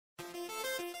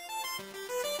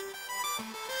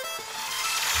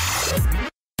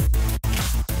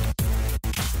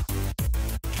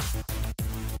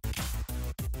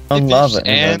I'm lava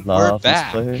and we're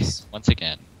back. Place. Once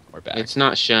again, we're back. It's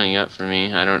not showing up for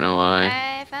me. I don't know why.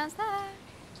 I found that.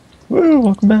 Woo,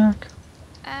 welcome back.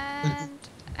 And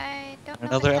I don't know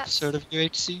Another if episode of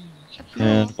UHC.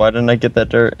 And why didn't I get that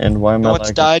dirt? And why am No I one's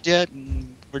lagging? died yet,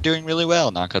 and we're doing really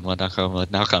well. Knock on wood, knock on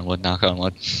wood, knock on wood, knock on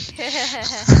wood.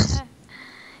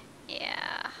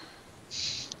 Yeah.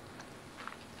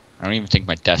 I don't even think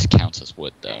my desk counts as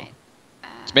wood, though. Right.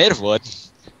 It's made of wood.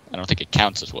 I don't think it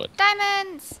counts as wood.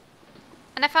 Diamonds!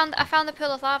 And I found the pool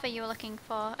of lava you were looking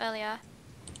for earlier.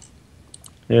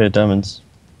 Yeah, diamonds.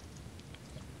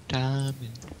 Diamond.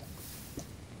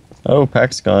 Oh,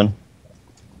 pack's gone.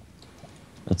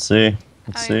 Let's see.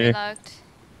 Let's Oh, see. you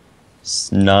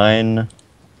relogged. 9,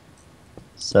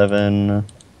 7.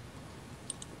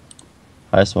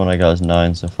 Highest one I got is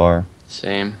 9 so far.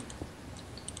 Same.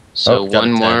 So Oh, got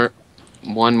a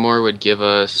 10. one more would give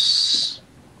us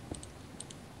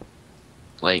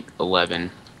like 11.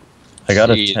 I got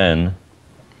See, a 10.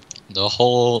 The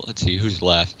whole, let's see, who's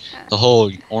left? The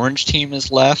whole orange team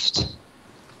is left.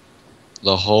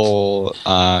 The whole,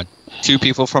 2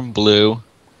 people from blue.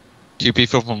 2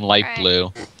 people from light Right.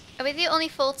 blue. Are we the only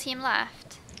full team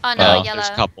left? Oh no, yellow. There's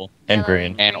a couple. And Yellow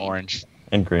green. And orange.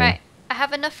 And green. Right. I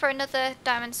have enough for another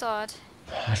diamond sword.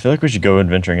 I feel like we should go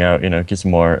adventuring out, get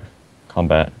some more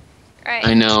combat. Right.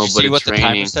 I know, Did you but see what it's the timer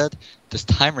raining. said? This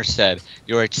timer said,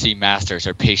 UHC masters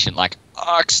are patient like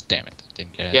ox. Damn it.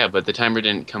 Didn't get it. Yeah, but the timer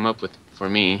didn't come up with for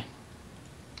me.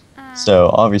 So,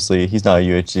 obviously, he's not a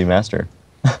UHC master.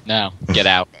 No, get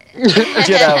out.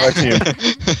 Get out of our team.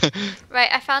 Right,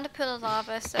 I found a pool of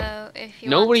lava, so if you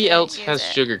Nobody want to else use has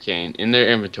it. sugarcane in their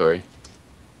inventory.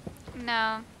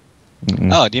 No.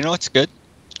 Mm-mm. Oh, do you know what's good?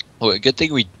 Well, good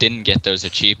thing we didn't get those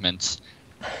achievements.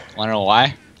 Wanna know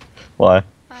why? Why?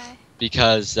 Why?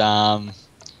 Because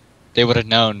they would have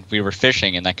known we were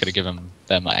fishing, and that could have given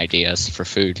them ideas for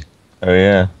food. Oh,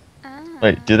 yeah. Ah.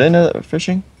 Wait, do they know that we're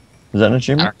fishing? Is that an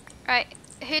achievement? Right.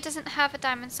 Who doesn't have a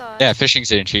diamond sword? Yeah,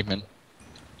 fishing's an achievement.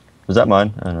 Was that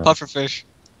mine? I don't know. Puffer fish.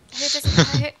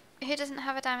 Who doesn't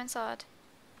have a diamond sword?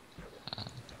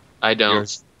 I don't.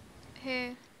 Yours.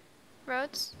 Who?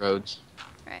 Rhodes? Roads.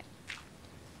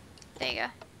 There you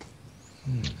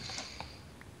go.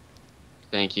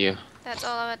 Thank you. That's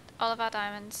all of our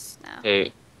diamonds now.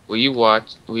 Hey, will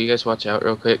you guys watch out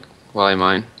real quick while I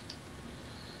mine?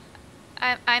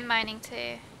 I'm mining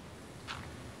too.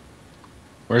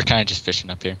 We're kind of just fishing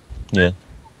up here. Yeah.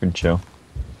 Good show.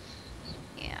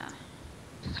 Yeah.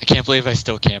 I can't believe I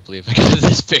still can't believe I got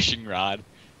this fishing rod.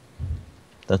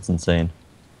 That's insane.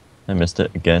 I missed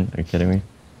it again. Are you kidding me?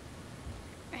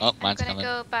 Right, Oh, mine's I'm gonna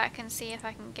coming. go back and see if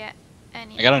I can get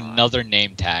any. I got more. another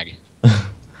name tag.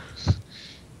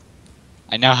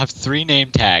 I now have 3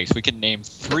 name tags. We can name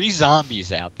 3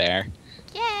 zombies out there.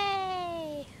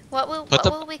 Yay! What will Put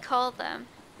the- will we call them?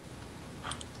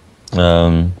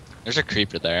 There's a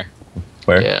creeper there.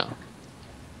 Where? Yeah.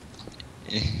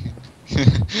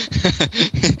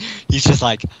 He's just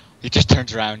like, he just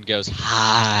turns around and goes,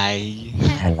 hi.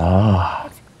 Hello.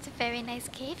 It's a very nice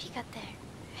cave you got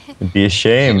there. It'd be a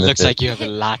shame. It if looks like you have a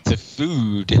lot of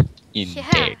food in Yeah.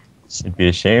 there. It'd be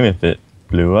a shame if it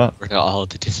blew up. We're all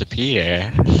to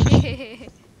disappear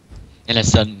in a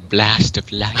sudden blast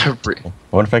of light. I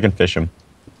wonder if I can fish him.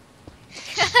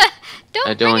 Don't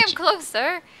don't bring want him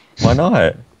closer. Why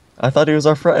not? I thought he was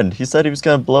our friend. He said he was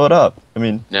gonna blow it up. I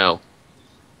mean, No.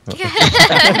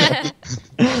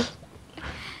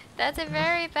 That's a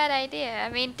very bad idea. I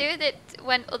mean, do that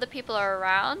when other people are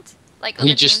around, like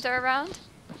We other just- teams are around.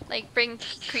 Like bring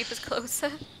creepers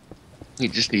closer. We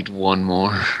just need one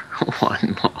more.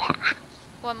 One more.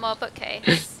 One more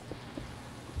bookcase.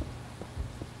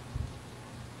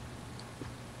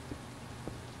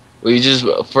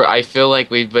 I feel like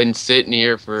we've been sitting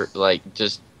here for like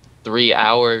just 3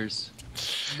 hours.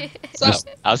 So,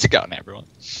 how's it going, everyone?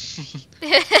 So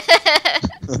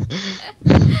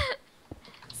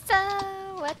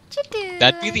what you do?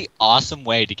 That'd be the awesome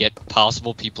way to get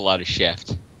possible people out of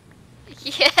shift.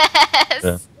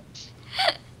 Yes.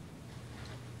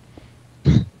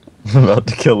 Yeah. I'm about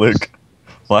to kill Luke.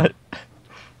 What?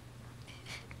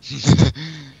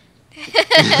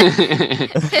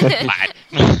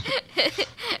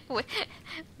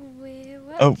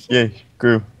 Oh, yay,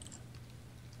 grew.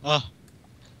 Oh,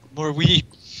 more weed.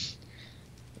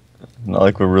 Not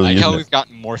like we're I really like how using we've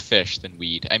gotten more fish than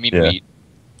weed. I mean Yeah. weed.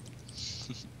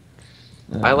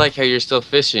 it. I like how you're still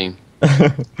fishing.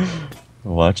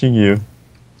 Watching you.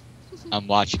 I'm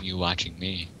watching you watching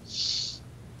me.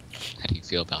 How do you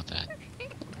feel about that?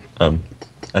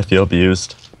 I feel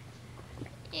abused.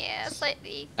 Yeah,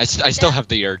 slightly. I still have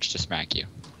the urge to smack you.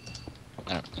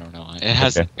 I don't know. It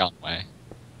hasn't gone away.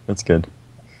 That's good.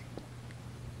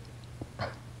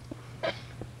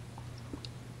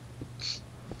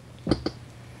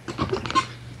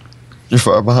 You're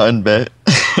far behind, Bet.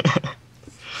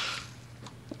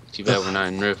 Too bad we're not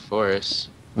in Rift Forest.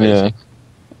 Wait a Yeah. sec.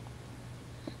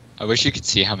 I wish you could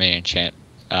see how many enchant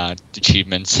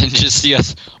achievements and just see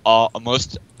us all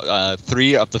almost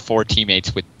 3 of the 4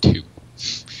 teammates with 2.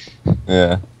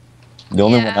 Yeah. The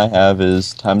only one Yeah. I have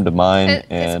is time to mine Because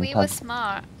and we time were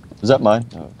smart. Is that mine?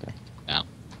 Oh, okay.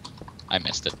 I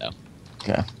missed it though.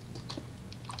 Okay.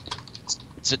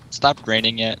 Is it stopped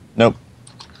raining yet? Nope.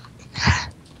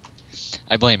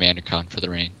 I blame Andercon for the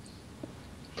rain.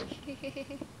 If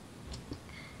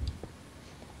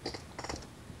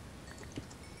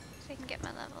I can get my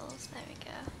levels, there we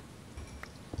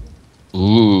go.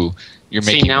 Ooh, you're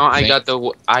See, making. now me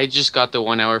think. I just got the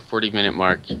 1 hour 40-minute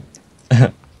mark.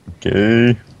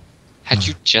 Okay. How'd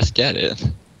you just get it?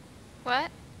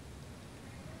 What?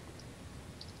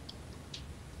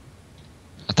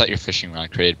 I thought your fishing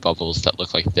rod created bubbles that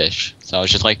look like fish, so I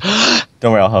was just like,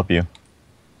 Don't worry, I'll help you.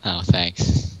 oh,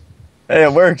 thanks. Hey,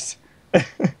 it works.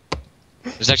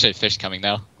 There's actually a fish coming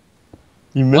though.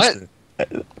 You missed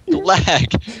What? it.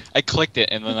 Lag. I clicked it,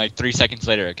 and then like 3 seconds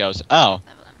later, it goes, oh, Level up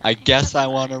I mine, guess I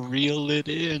level want to mine. reel it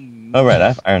in. Oh, right, I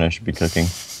have iron I should be cooking.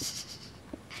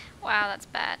 Wow, that's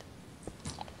bad.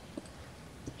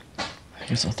 I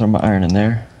guess I'll throw my iron in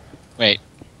there. Wait,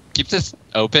 keep this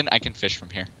open. I can fish from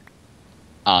here.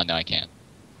 Oh no, I can't.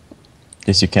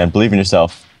 Yes, you can. Believe in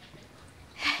yourself.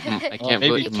 I Well, can't maybe-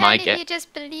 believe You my can if you cat.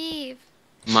 just believe.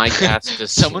 My cat's to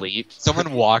Someone- sleep.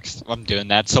 Someone walks. I'm doing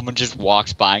that. Someone just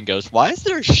walks by and goes, "Why is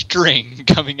there a string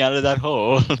coming out of that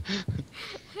hole?"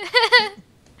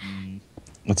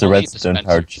 It's a Only redstone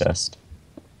powered dispensers. chest.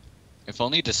 If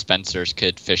only dispensers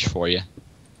could fish for you.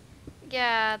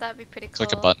 Yeah, that'd be pretty It's cool.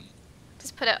 like a button.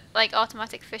 Just put it like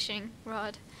automatic fishing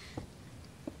rod.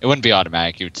 It wouldn't be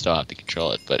automatic. You would still have to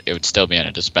control it, but it would still be in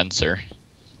a dispenser,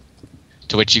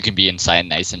 to which you can be inside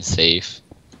nice and safe.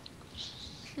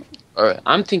 Alright,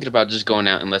 I'm thinking about just going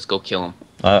out and let's go kill him.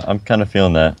 I'm kind of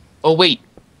feeling that. Oh wait,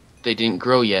 they didn't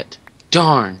grow yet.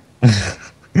 Darn.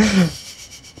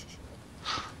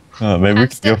 Maybe we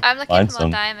could go I'm looking find for more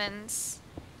some. diamonds.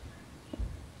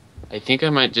 I think I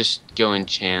might just go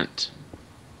enchant.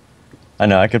 I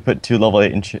know, I could put 2 level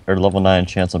 8 or level 9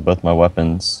 enchants on both my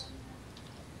weapons.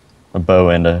 A bow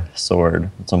and a sword.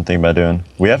 That's what I'm thinking about doing.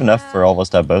 We have enough for all of us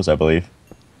to have bows, I believe.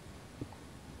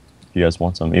 If you guys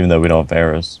want some, even though we don't have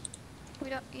arrows. We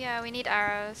don't. Yeah, we need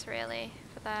arrows really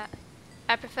for that.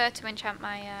 I prefer to enchant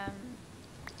my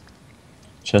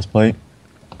Chest plate?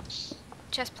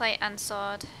 chest plate and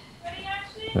sword.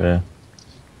 Yeah.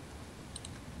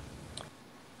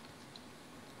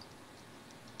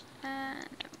 I'm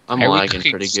Are we lagging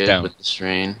cooking pretty good stone? with this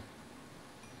rain.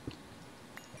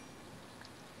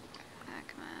 Ah,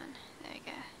 come on. There we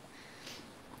go.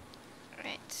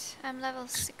 Right, I'm level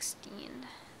 16.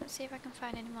 Let's see if I can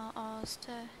find any more ores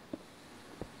to...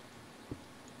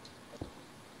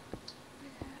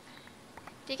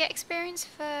 Do you get experience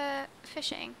for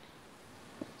fishing?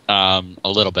 A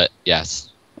little bit, yes.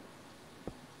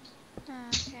 Oh,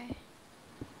 okay.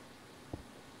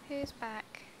 Who's back?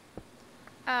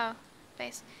 Oh,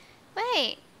 base.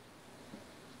 Wait!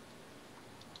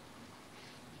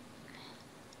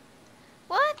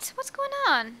 What? What's going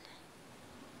on?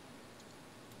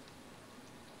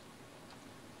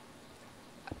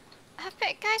 Have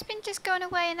guys been just going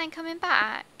away and then coming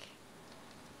back?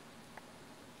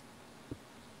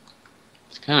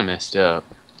 It's kind of messed up.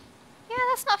 Yeah,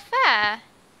 that's not fair.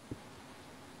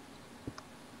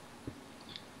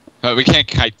 But we can't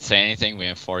quite say anything. We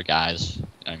have 4 guys.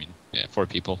 I mean, yeah, 4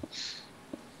 people.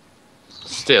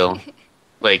 Still,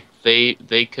 like they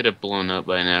could have blown up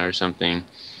by now or something.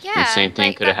 Yeah, And the same thing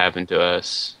like could have that- happened to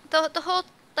us. The whole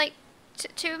like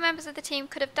 2 members of the team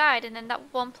could have died, and then that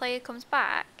one player comes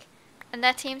back, and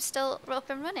their team's still up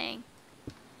and running.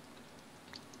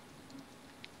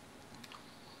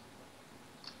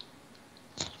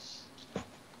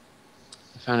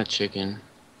 I found a chicken.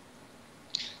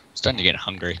 I'm starting to get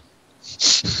hungry.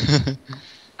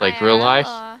 Like real IRL, life?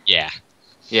 or- Yeah.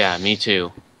 Yeah, me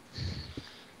too.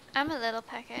 I'm a little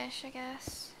peckish, I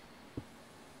guess.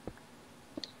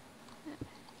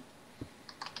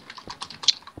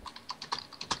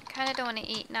 I kind of don't want to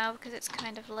eat now because it's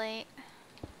kind of late.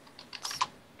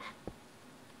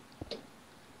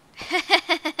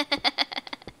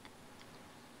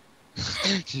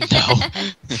 No.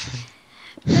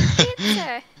 The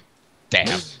pizza.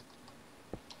 Damn.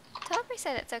 Toby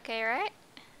said it's okay, right?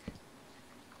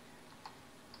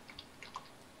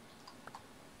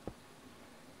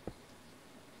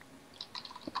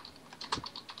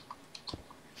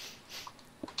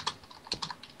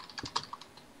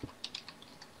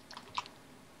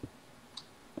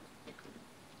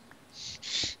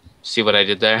 See what I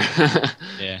did there?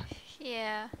 Yeah.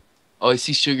 Yeah. Oh, I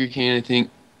see sugarcane, I think.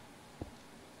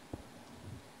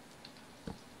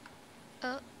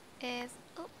 Oh,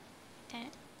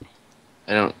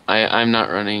 oh, I'm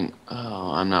not running.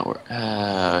 Oh, I'm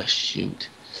not. Shoot.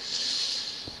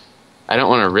 I don't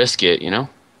want to risk it, you know?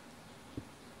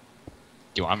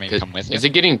 Do you want me to come with you? Is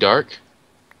it getting dark?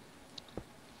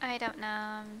 I don't know.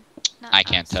 I'm not I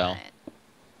can't tell. outside.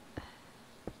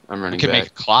 I'm We running could back.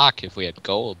 make a clock if we had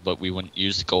gold, but we wouldn't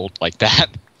use the gold like that.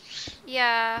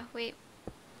 Yeah, we'd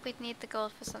need the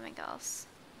gold for something else.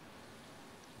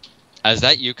 Is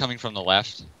that you coming from the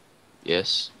left?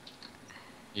 Yes.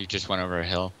 You just went over a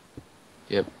hill.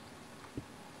 Yep.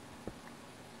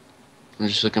 I'm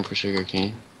just looking for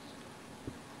sugarcane.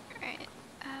 Right.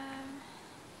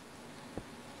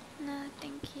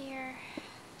 Nothing here.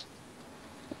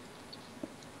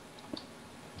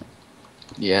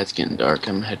 Yeah, it's getting dark.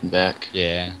 I'm heading back.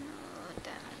 Yeah. No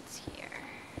diamonds here.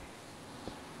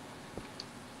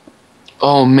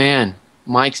 Oh man,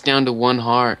 Mike's down to 1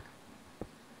 heart.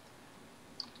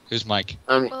 Who's Mike?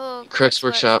 Oh, Crook's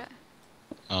Workshop.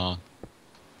 Oh.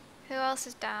 Who else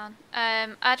is down?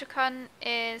 Adricon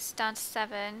is down to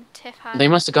 7. Tiffhan. They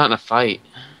must have gotten a fight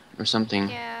or something.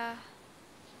 Yeah.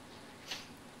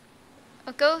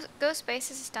 Oh, Go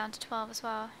Spaces is down to 12 as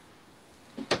well.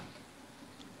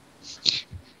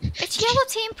 It's yellow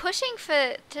team pushing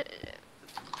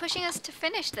us to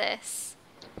finish this.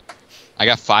 I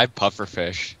got 5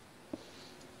 pufferfish.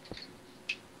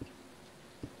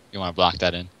 You want to block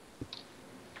that in?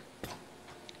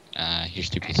 Here's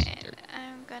 2 pieces of dirt.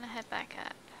 I'm gonna head back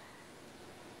up.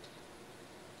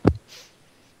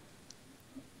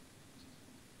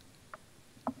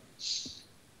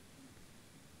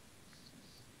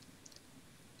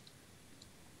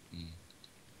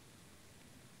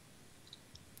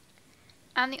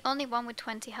 I'm the only one with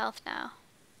 20 health now.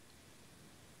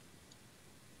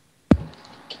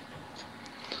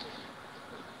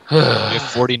 We have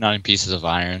 49 pieces of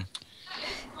iron.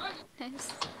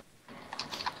 Nice.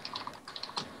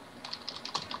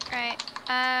 Right,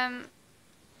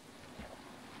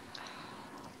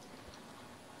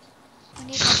 we need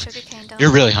more sugarcane, don't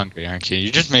You're we? really hungry, aren't you?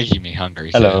 You're just making me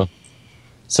hungry. Hello.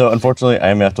 So unfortunately, I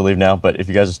am gonna have to leave now. But if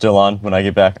you guys are still on, when I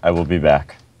get back, I will be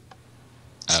back.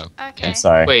 Oh. Okay.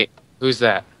 Sorry. Wait, who's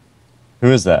that?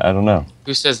 Who is that? I don't know.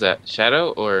 Who says that?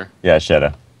 Shadow or? Yeah,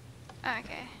 Shadow.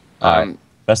 Okay. Alright.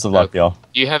 Best of luck, okay. y'all.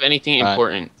 Do you have anything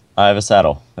important? I have a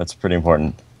saddle. That's pretty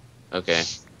important. Okay.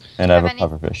 And I have a Have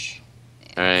any- pufferfish.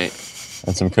 All right.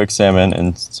 And some cooked salmon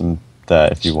and some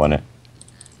that if you want it.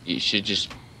 You should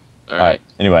just. All Alright. right.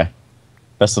 Anyway.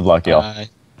 Best of luck, y'all. Bye.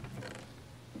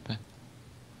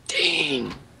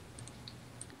 Dang.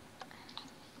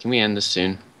 Can we end this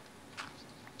soon?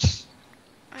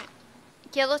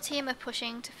 Yellow team are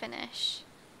pushing to finish.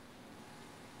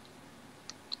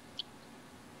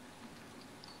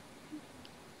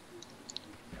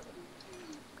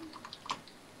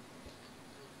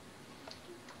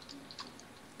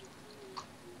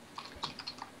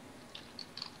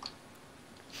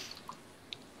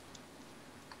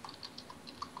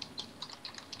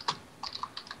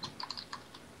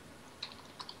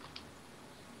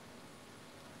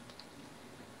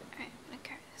 Alright, I'm gonna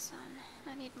carry this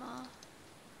on. I need more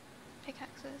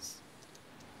pickaxes.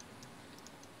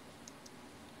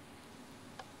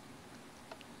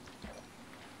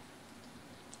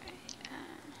 Right,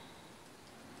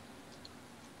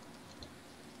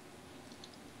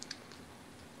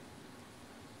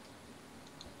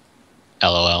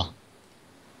 LOL.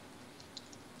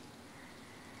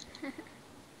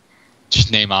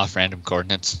 Just name off random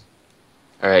coordinates.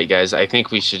 All right, guys. I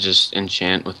think we should just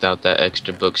enchant without that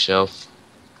extra bookshelf.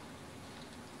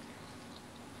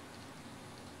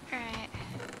 Alright.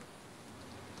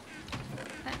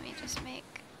 Let me just make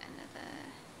another.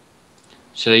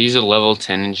 Should I use a level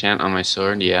 10 enchant on my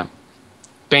sword? Yeah.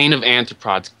 Bane of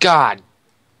Anthropods. God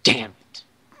damn it.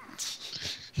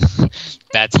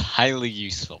 That's highly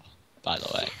useful, by the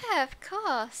way. Yeah, of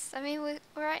course. I mean, we're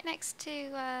right next to.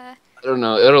 I don't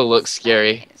know. It'll look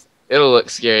scary. It'll look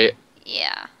scary.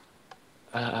 Yeah.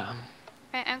 Uh,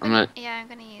 Right, I'm I'm gonna. not- Yeah, I'm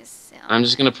gonna use. I'm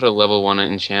just gonna put a level 1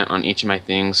 enchant on each of my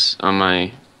things on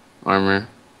my armor.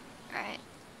 Right.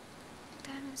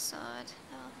 Diamond sword.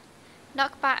 Oh.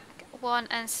 Knock back 1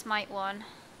 and smite 1.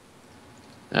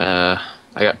 I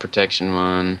got protection 1.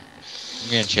 I'm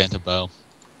gonna enchant a bow.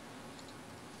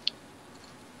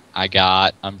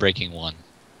 I'm breaking 1.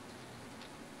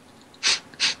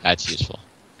 That's useful.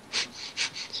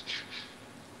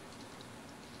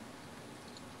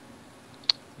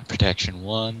 Protection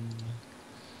 1.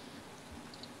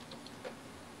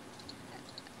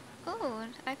 Oh, Oh,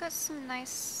 I got some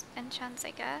nice enchants,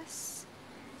 I guess.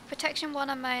 Protection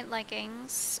 1 on my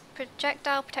leggings,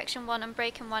 projectile protection 1 and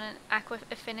breaking 1 and aqua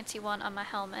affinity 1 on my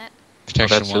helmet.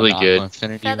 Protection that's 1, really Aqua good.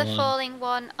 Infinity Feather 1. falling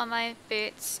 1 on my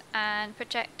boots and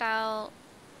projectile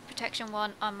protection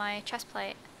 1 on my chest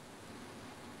plate.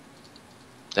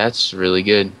 That's really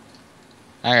good.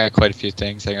 I got quite a few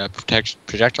things. I got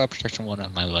projectile protection 1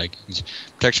 on my leggings,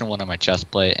 protection 1 on my chest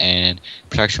plate, and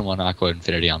protection 1 Aqua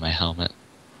Infinity on my helmet.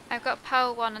 I've got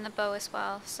power 1 on the bow as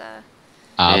well, so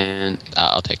And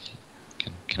I'll take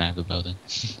it. Can I have the bow then?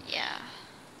 yeah.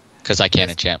 Because I can't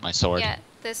There's- enchant my sword. Yeah,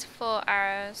 there's 4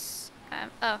 arrows.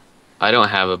 Oh, I don't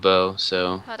have a bow,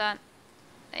 so hold on.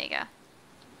 There you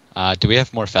go. Do we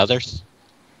have more feathers?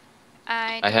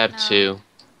 I don't have know. 2.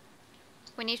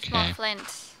 We need more Okay.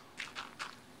 flint.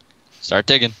 Start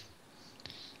digging.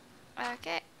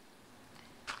 Okay.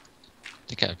 I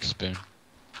think I have a spoon.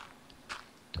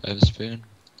 Do I have a spoon?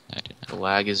 I do The not.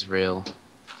 lag is real.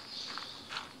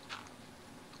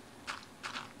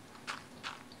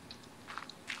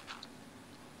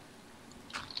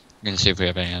 I'm gonna see if we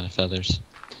have any other feathers.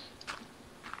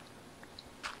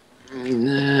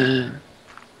 We're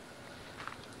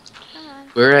Come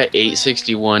on. at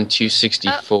 861, Oh,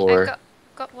 264, I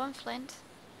got 1 flint.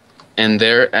 and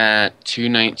they're at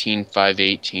 219,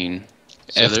 518.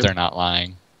 So If they're not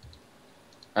lying.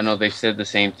 I know they've said the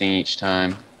same thing each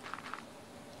time.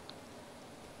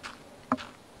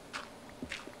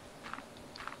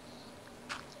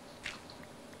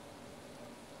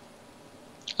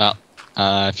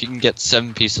 If you can get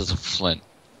 7 pieces of flint.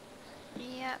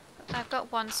 Yep, I've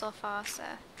got 1 so far, so.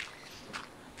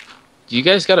 Do you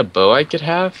guys got a bow I could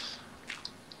have?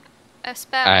 A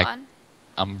spare I- 1.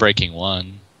 I'm breaking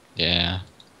 1. Yeah.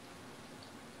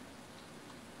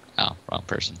 Oh, wrong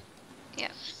person.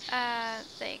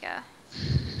 There you go.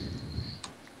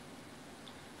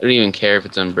 I don't even care if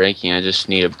it's unbreaking. I just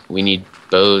need we need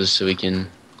bows so we can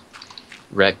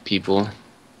wreck people.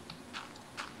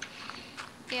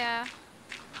 Yeah.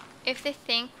 If they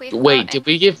think we've Wait, got did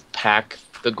we give Pack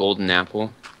the golden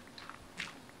apple?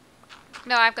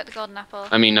 No, I've got the golden apple.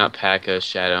 I mean, not Pack,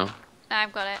 Shadow.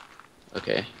 I've got it.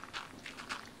 Okay.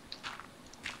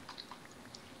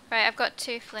 Right, I've got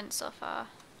 2 flint so far.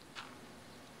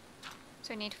 So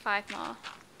we need 5 more.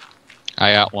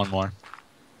 I got 1 more.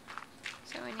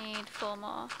 So we need 4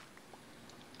 more.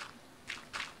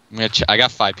 I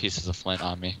got 5 pieces of flint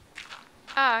on me.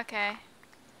 Oh, okay.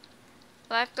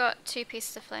 Well, I've got 2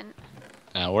 pieces of flint.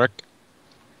 That'll work.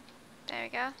 There we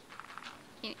go.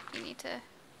 You need to...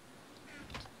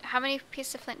 How many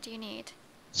pieces of flint do you need?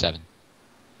 7.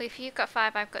 Well, if you've got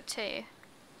 5, I've got 2.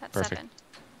 That's Perfect. 7.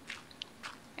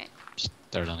 Just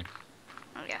throw it on.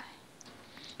 Oh, yeah.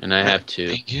 And I have 2.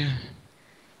 Thank you.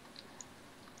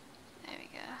 There we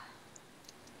go.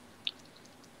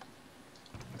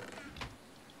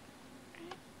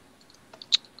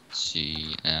 Let's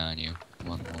see, now I need 1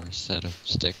 more set of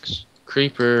sticks.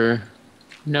 Creeper.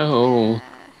 No.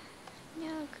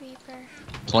 No, creeper.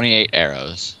 28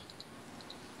 arrows.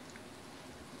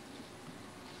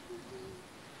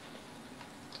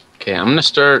 Okay, I'm gonna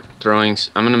start throwing.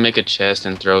 I'm gonna make a chest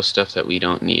and throw stuff that we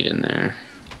don't need in there.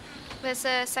 There's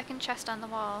a second chest on the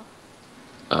wall.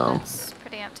 Oh. That's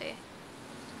pretty empty.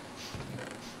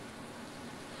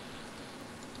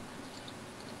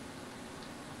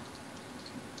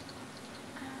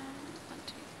 One,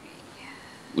 two,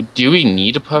 three. Do we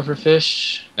need a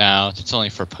pufferfish? No, it's only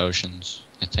for potions,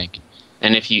 I think.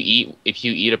 And if you eat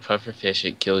a pufferfish,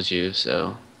 it kills you.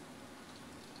 So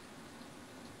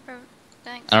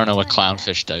Thanks I don't for know what telling me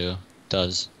clownfish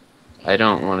does. I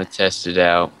don't want to test it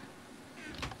out.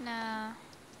 that. No.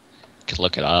 Could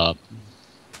look it up.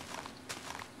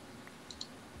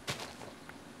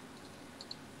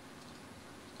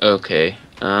 Okay.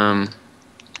 I'm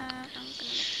gonna...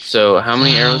 So how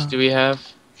many arrows do we have?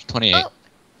 28. Oh,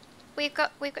 we've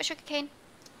got sugarcane.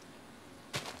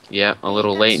 Yeah, a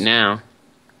little late now.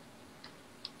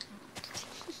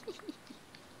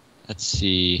 Let's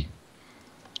see.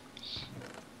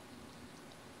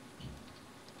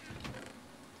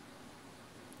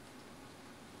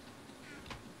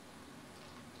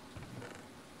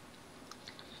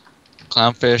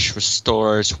 Clownfish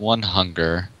restores 1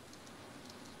 hunger.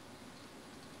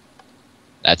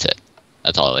 That's it.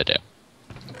 That's all they do.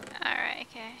 Alright,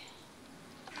 okay.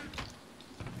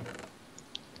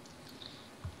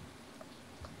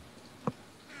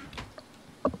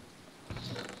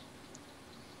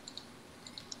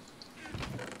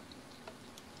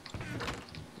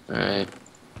 Alright.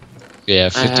 Yeah,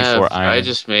 54 iron. I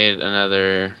just made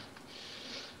another Do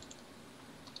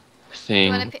thing.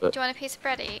 you want but a piece of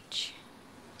bread each?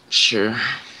 sure.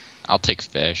 I'll take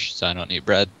fish, so I don't need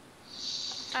bread.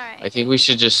 I Alright. think we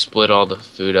should just split all the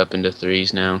food up into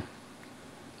threes now.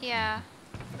 Yeah.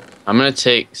 I'm gonna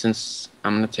take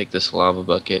this lava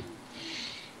bucket,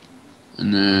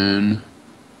 and then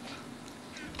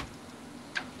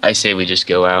I say we just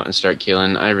go out and start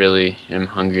killing. I really am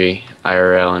hungry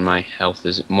IRL, and my health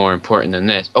is more important than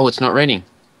this. Oh, it's not raining.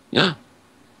 Yeah.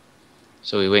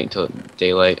 So we wait until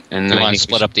daylight, and Do then you I want to think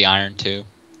split up the iron too?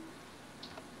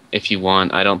 if you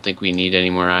want. I don't think we need any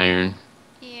more iron.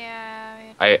 Yeah,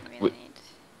 I- we we- really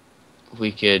need.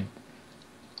 We could.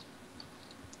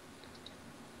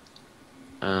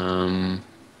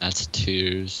 That's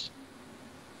 2s.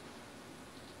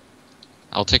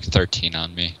 I'll take 13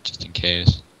 on me, just in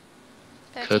case.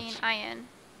 13 iron.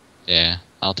 Yeah,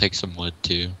 I'll take some wood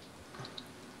too.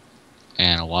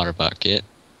 And a water bucket.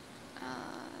 Uh,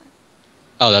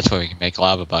 Oh, that's why we can make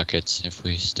lava buckets, if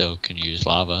we still can use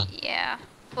lava. yeah.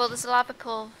 Well, there's a lava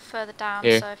pool further down,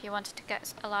 Here. so if you wanted to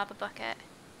get a lava bucket.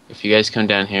 If you guys come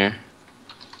down here.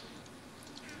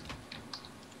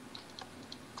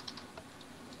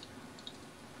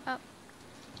 Oh.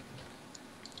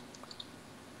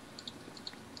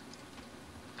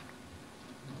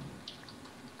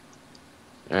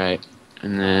 Alright,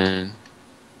 and then.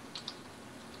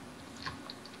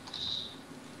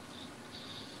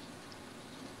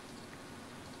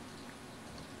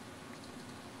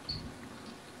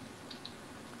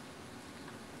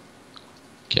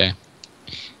 Okay.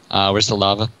 Where's the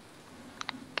lava?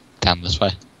 Down this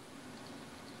way.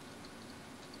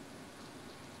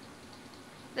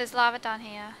 There's lava down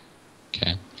here.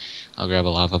 Okay. I'll grab a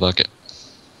lava bucket.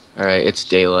 Alright, it's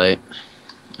daylight.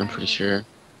 I'm I pretty need- sure.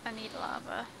 I need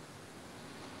lava.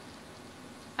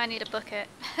 I need a bucket.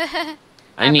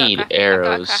 I need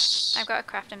arrows. I've got a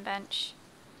crafting bench.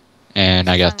 And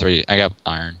I got Fun. 3. I got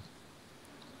iron.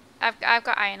 I've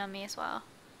got iron on me as well.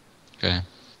 Okay.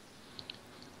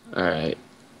 Alright.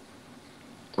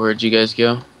 Where'd you guys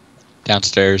go?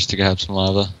 Downstairs to grab some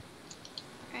lava.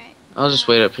 Right. I'll just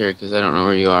wait up here because I don't know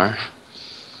where you are.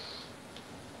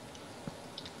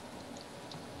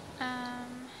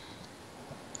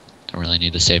 Don't really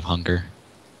need to save hunger.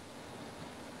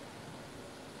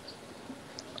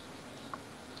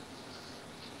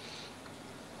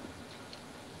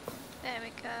 There we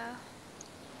go.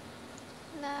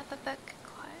 Lava bucket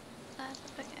quiet. Lava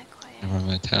bucket quiet. Never mind,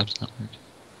 my tab's not working.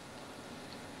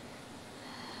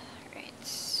 Right.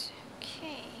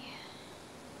 Okay.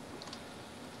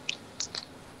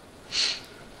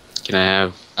 Can I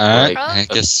have. Alright, like,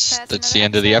 I guess That's that's the another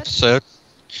end of the episode.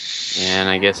 Yeah, and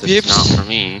I guess it's Yips. not for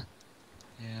me.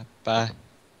 Yeah, bye.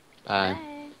 Bye. Bye.